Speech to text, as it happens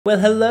Well,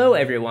 hello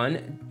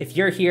everyone. If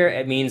you're here,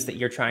 it means that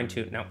you're trying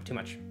to, no, too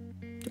much,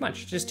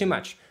 just too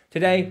much.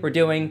 Today, we're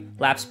doing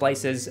lap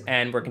splices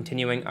and we're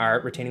continuing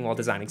our retaining wall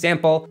design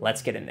example.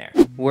 Let's get in there.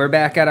 We're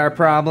back at our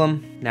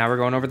problem. Now we're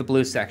going over the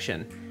blue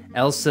section.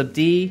 L sub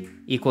D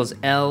equals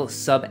L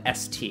sub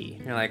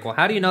ST. You're like, well,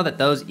 how do you know that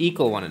those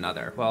equal one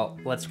another? Well,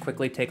 let's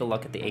quickly take a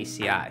look at the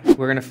ACI.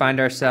 We're gonna find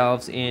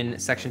ourselves in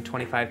section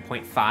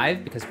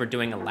 25.5 because we're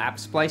doing a lap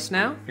splice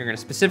now. You're gonna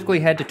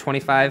specifically head to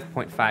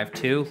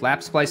 25.52,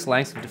 lap splice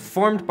lengths of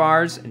deformed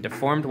bars and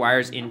deformed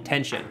wires in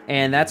tension.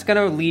 And that's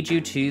gonna lead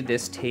you to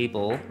this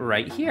table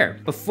right here.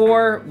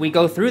 Before we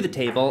go through the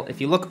table,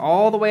 if you look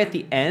all the way at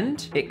the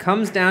end, it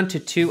comes down to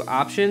two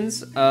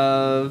options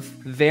of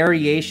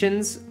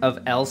variations of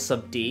L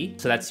sub D.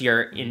 So that's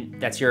your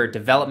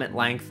development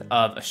length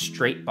of a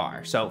straight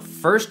bar. So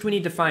first we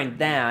need to find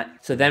that,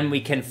 so then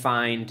we can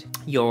find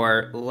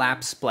your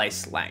lap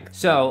splice length.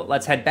 So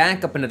let's head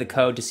back up into the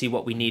code to see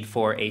what we need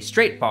for a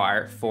straight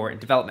bar for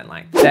development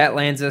length. That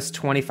lands us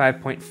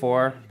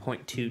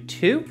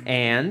 25.4.22,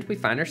 and we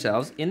find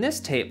ourselves in this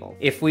table.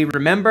 If we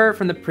remember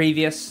from the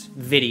previous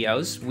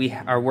videos, we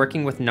are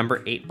working with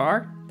number 8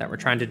 bar that we're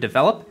trying to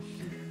develop.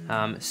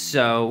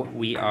 So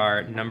we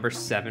are number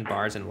 7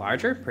 bars and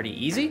larger, pretty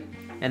easy.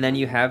 And then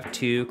you have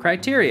two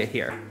criteria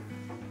here.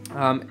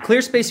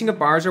 Clear spacing of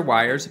bars or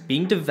wires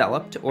being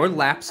developed or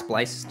lap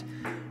spliced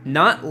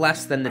not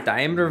less than the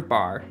diameter of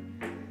bar.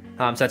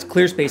 So that's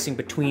clear spacing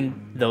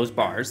between those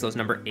bars, those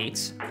number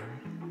 8s.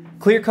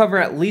 Clear cover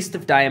at least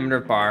of diameter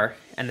of bar,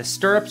 and the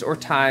stirrups or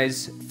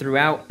ties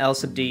throughout L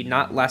sub D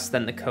not less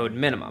than the code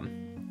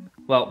minimum.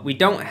 Well, we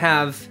don't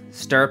have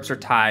stirrups or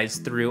ties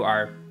through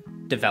our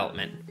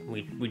development.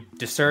 We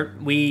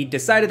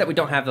decided that we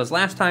don't have those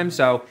last time,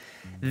 so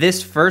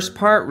this first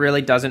part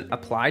really doesn't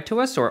apply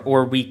to us,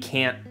 or we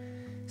can't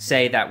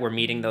say that we're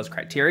meeting those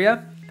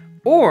criteria.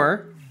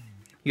 Or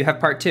you have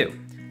part 2.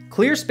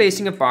 Clear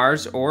spacing of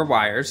bars or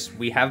wires,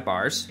 we have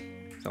bars,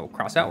 so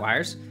cross out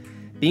wires,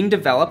 being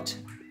developed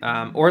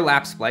or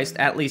lap spliced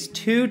at least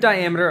 2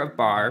 diameter of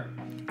bar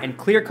and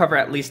clear cover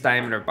at least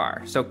diameter of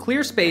bar. So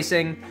clear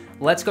spacing,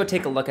 let's go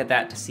take a look at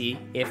that to see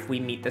if we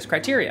meet this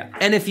criteria.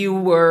 And if you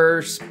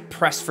were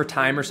pressed for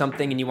time or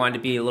something and you wanted to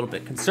be a little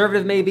bit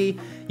conservative maybe,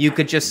 you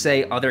could just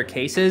say other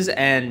cases,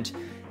 and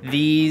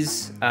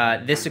these,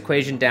 this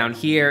equation down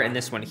here and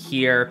this one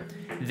here,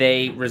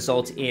 they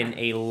result in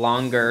a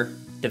longer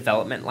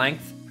development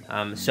length.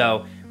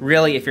 So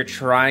really, if you're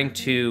trying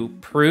to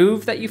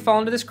prove that you fall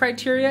into this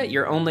criteria,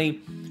 you're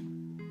only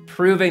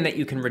proving that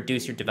you can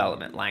reduce your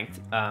development length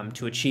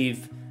to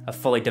achieve a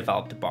fully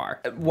developed bar.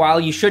 While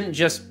you shouldn't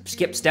just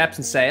skip steps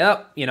and say,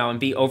 oh, you know, and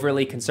be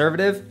overly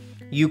conservative,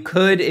 you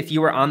could, if you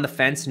were on the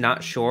fence,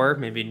 not sure,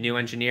 maybe a new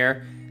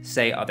engineer,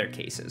 say other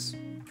cases.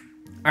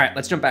 All right,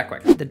 let's jump back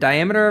quick. The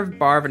diameter of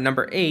bar of a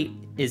number 8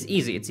 is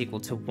easy. It's equal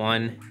to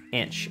 1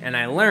 inch. And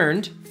I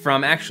learned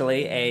from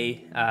actually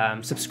a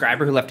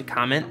subscriber who left a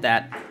comment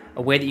that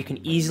a way that you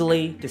can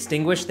easily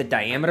distinguish the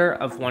diameter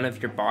of one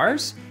of your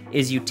bars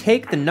is you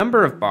take the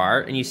number of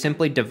bar and you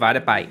simply divide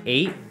it by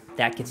 8.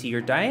 That gets you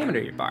your diameter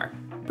of your bar.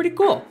 Pretty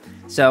cool.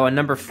 So a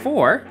number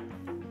 4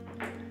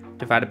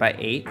 divided by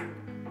 8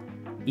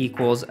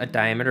 equals a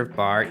diameter of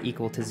bar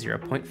equal to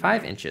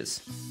 0.5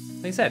 inches.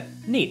 Like I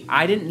said, neat.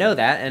 I didn't know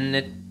that, and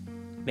it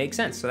makes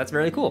sense, so that's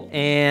really cool.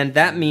 And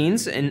that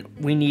means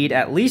we need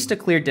at least a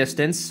clear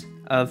distance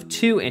of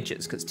 2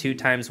 inches, because 2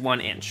 times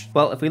 1 inch.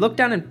 Well, if we look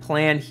down in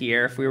plan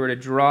here, if we were to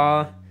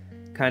draw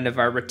kind of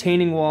our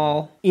retaining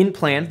wall in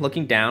plan,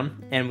 looking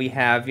down, and we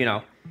have, you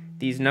know,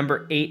 these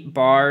number 8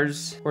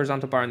 bars,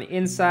 horizontal bar on the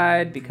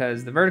inside,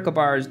 because the vertical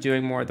bar is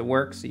doing more of the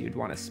work, so you'd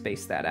want to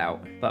space that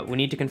out. But we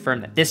need to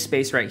confirm that this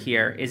space right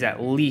here is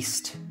at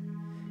least,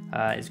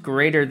 is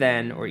greater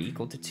than or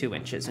equal to 2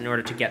 inches in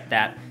order to get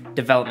that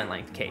development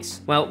length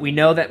case. Well, we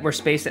know that we're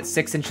spaced at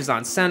 6 inches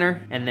on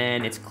center, and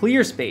then it's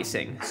clear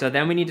spacing. So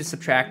then we need to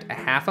subtract a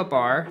half a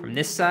bar from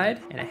this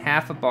side and a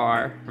half a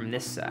bar from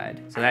this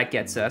side. So that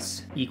gets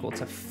us equal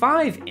to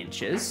 5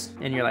 inches.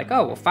 And you're like,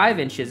 oh, well, 5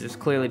 inches is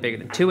clearly bigger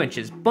than 2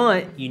 inches,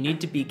 but you need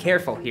to be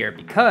careful here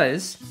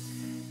because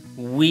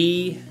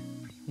we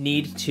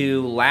need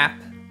to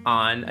lap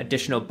on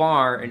additional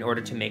bar in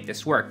order to make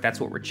this work. That's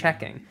what we're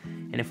checking.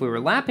 And if we were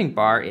lapping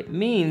bar, it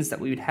means that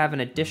we would have an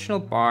additional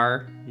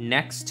bar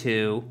next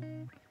to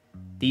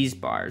these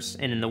bars.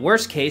 And in the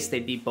worst case,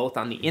 they'd be both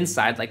on the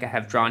inside, like I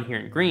have drawn here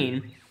in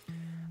green,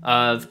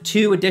 of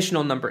 2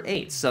 additional number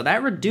 8s. So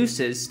that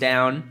reduces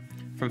down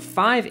from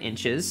 5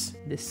 inches,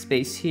 this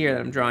space here that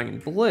I'm drawing in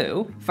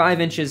blue,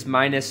 5 inches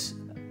minus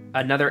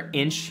another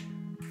inch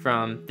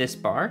from this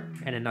bar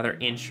and another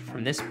inch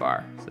from this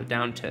bar, so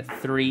down to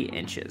 3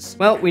 inches.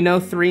 Well, we know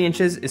 3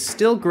 inches is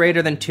still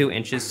greater than 2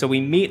 inches, so we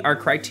meet our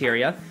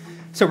criteria,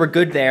 so we're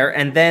good there.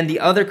 And then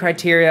the other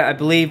criteria, I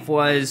believe,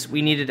 was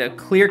we needed a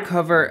clear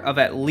cover of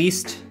at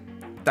least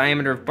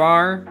diameter of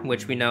bar,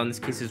 which we know in this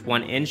case is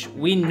 1 inch.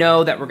 We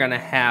know that we're gonna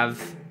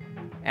have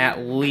at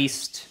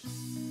least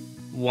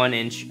 1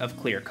 inch of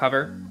clear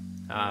cover,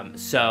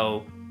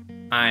 so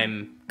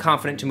I'm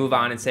confident to move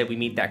on and say we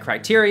meet that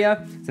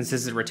criteria. Since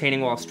this is a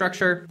retaining wall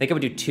structure, I think I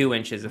would do 2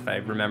 inches if I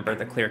remember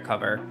the clear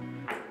cover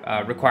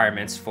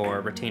requirements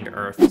for retained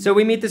earth. So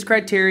we meet this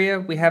criteria.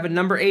 We have a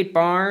number 8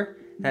 bar.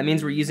 That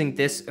means we're using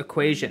this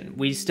equation.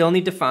 We still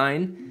need to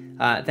find,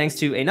 thanks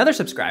to another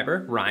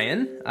subscriber,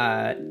 Ryan,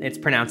 it's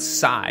pronounced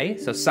psi.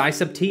 So psi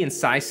sub t and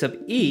psi sub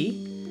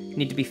e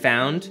need to be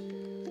found.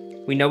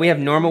 We know we have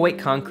normal weight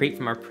concrete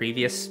from our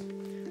previous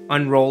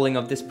unrolling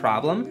of this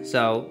problem.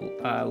 So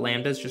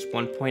lambda is just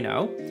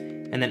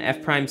 1.0. And then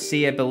f prime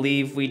c, I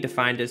believe we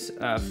defined as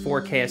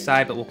 4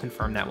 KSI, but we'll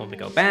confirm that when we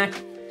go back.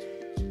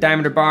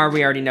 Diameter bar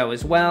we already know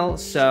as well.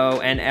 So,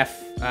 and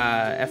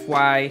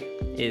fy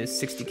is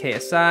 60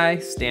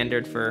 KSI,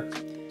 standard for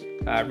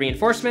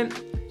reinforcement.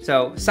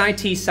 So psi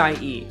t, psi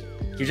e.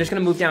 You're just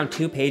gonna move down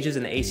 2 pages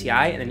in the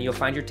ACI and then you'll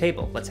find your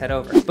table. Let's head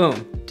over.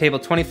 Boom, table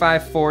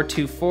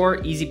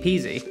 25424, easy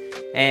peasy.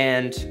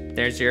 And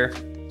there's your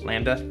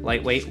lambda,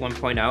 lightweight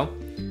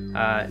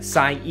 1.0.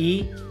 Psi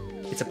e,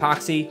 it's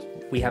epoxy.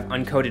 We have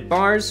uncoated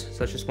bars,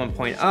 so it's just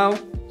 1.0.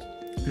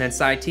 And then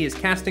psi t is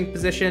casting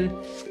position.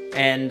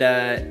 And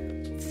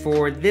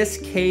for this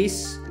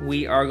case,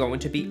 we are going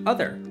to be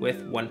other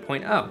with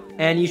 1.0.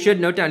 And you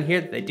should note down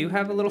here that they do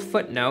have a little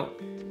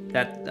footnote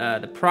that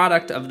the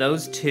product of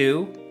those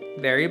 2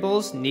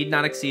 variables need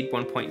not exceed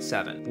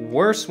 1.7.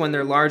 Worse when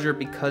they're larger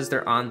because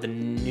they're on the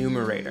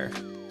numerator.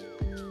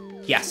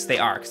 Yes, they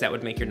are, because that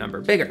would make your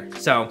number bigger.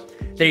 So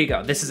there you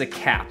go. This is a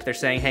cap. They're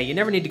saying, hey, you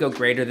never need to go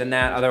greater than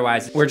that.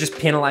 Otherwise, we're just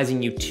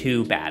penalizing you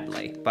too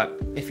badly. But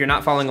if you're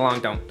not following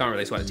along, don't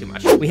really sweat it too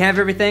much. We have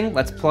everything.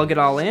 Let's plug it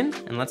all in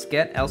and let's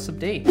get L sub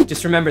D.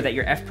 Just remember that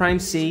your f prime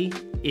c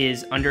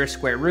is under a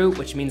square root,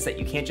 which means that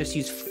you can't just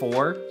use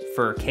 4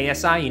 for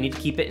KSI. You need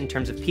to keep it in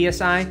terms of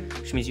PSI,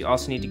 which means you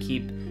also need to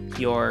keep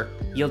your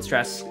yield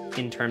stress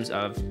in terms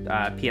of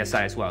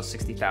PSI as well,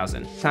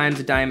 60,000. Times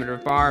the diameter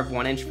of bar of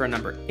 1 inch for a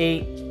number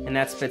 8, and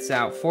that spits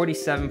out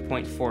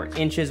 47.4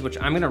 inches, which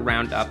I'm gonna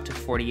round up to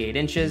 48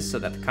 inches so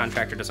that the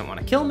contractor doesn't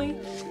wanna kill me.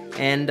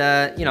 And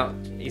you know,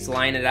 he's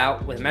lining it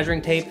out with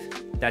measuring tape.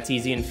 That's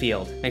easy in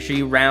field. Make sure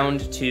you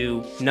round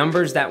to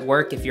numbers that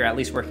work if you're at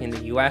least working in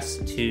the US,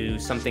 to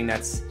something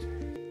that's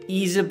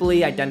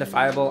easily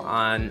identifiable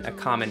on a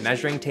common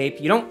measuring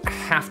tape. You don't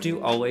have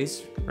to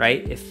always,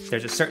 right? If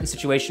there's a certain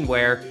situation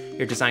where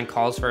your design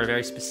calls for a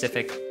very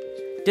specific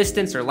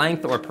distance or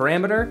length or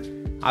parameter,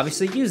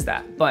 obviously use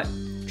that, but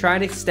try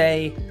to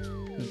stay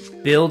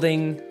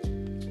building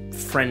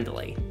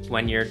friendly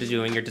when you're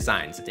doing your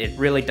designs. It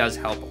really does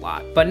help a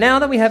lot. But now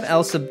that we have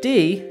L sub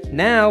D,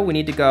 now we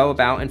need to go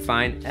about and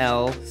find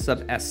L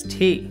sub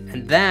ST,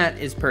 and that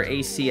is per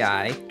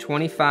ACI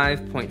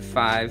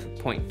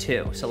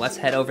 25.5.2. So let's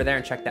head over there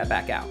and check that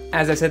back out.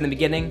 As I said in the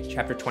beginning,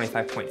 chapter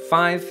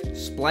 25.5,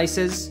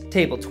 splices,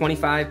 table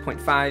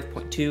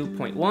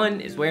 25.5.2.1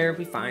 is where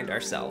we find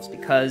ourselves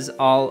because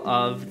all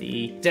of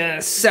the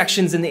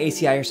sections in the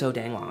ACI are so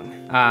dang long.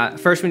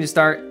 First we need to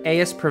start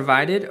AS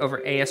provided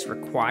over AS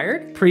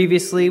required.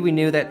 Previously, we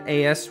knew that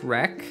AS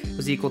rec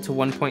was equal to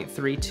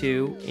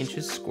 1.32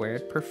 inches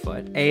squared per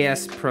foot.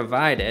 AS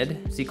provided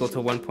is equal to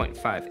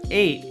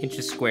 1.58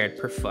 inches squared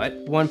per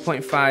foot.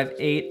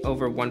 1.58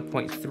 over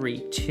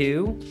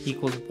 1.32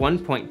 equals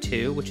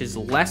 1.2, which is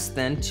less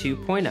than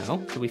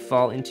 2.0. So we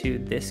fall into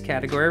this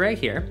category right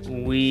here.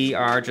 We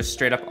are just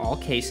straight up all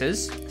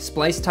cases.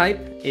 Splice type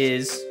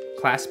is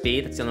Class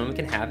B, that's the only one we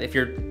can have. If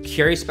you're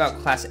curious about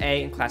Class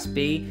A and Class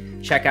B,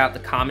 check out the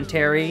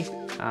commentary,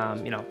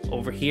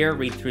 over here,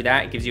 read through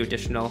that. It gives you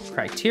additional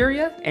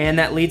criteria. And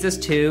that leads us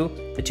to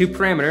the 2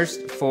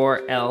 parameters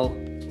for L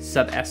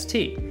sub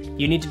ST.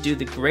 You need to do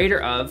the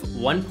greater of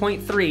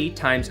 1.3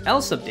 times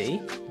L sub D,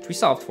 which we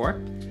solved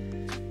for,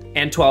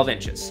 and 12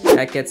 inches.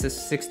 That gets us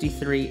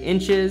 63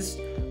 inches,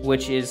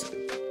 which is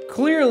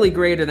clearly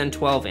greater than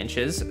 12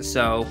 inches.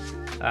 So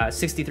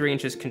 63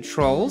 inches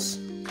controls.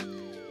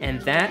 And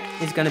that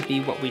is gonna be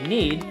what we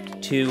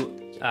need to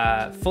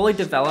fully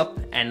develop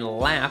and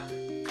lap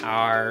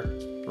our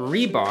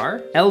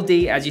rebar.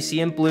 LD, as you see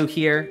in blue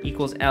here,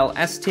 equals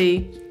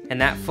LST,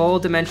 and that full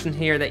dimension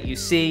here that you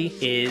see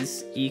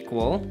is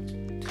equal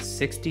to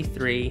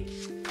 63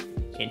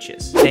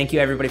 inches. Thank you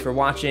everybody for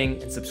watching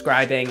and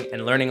subscribing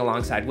and learning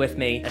alongside with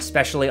me,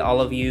 especially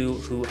all of you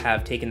who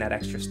have taken that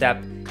extra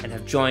step and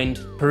have joined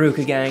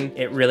Peruka Gang.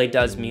 It really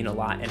does mean a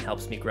lot and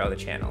helps me grow the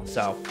channel.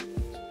 So,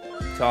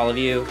 to all of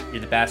you, you're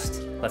the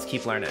best. Let's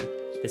keep learning.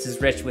 This is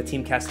Rich with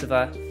Team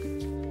Kestava.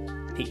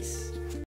 Peace.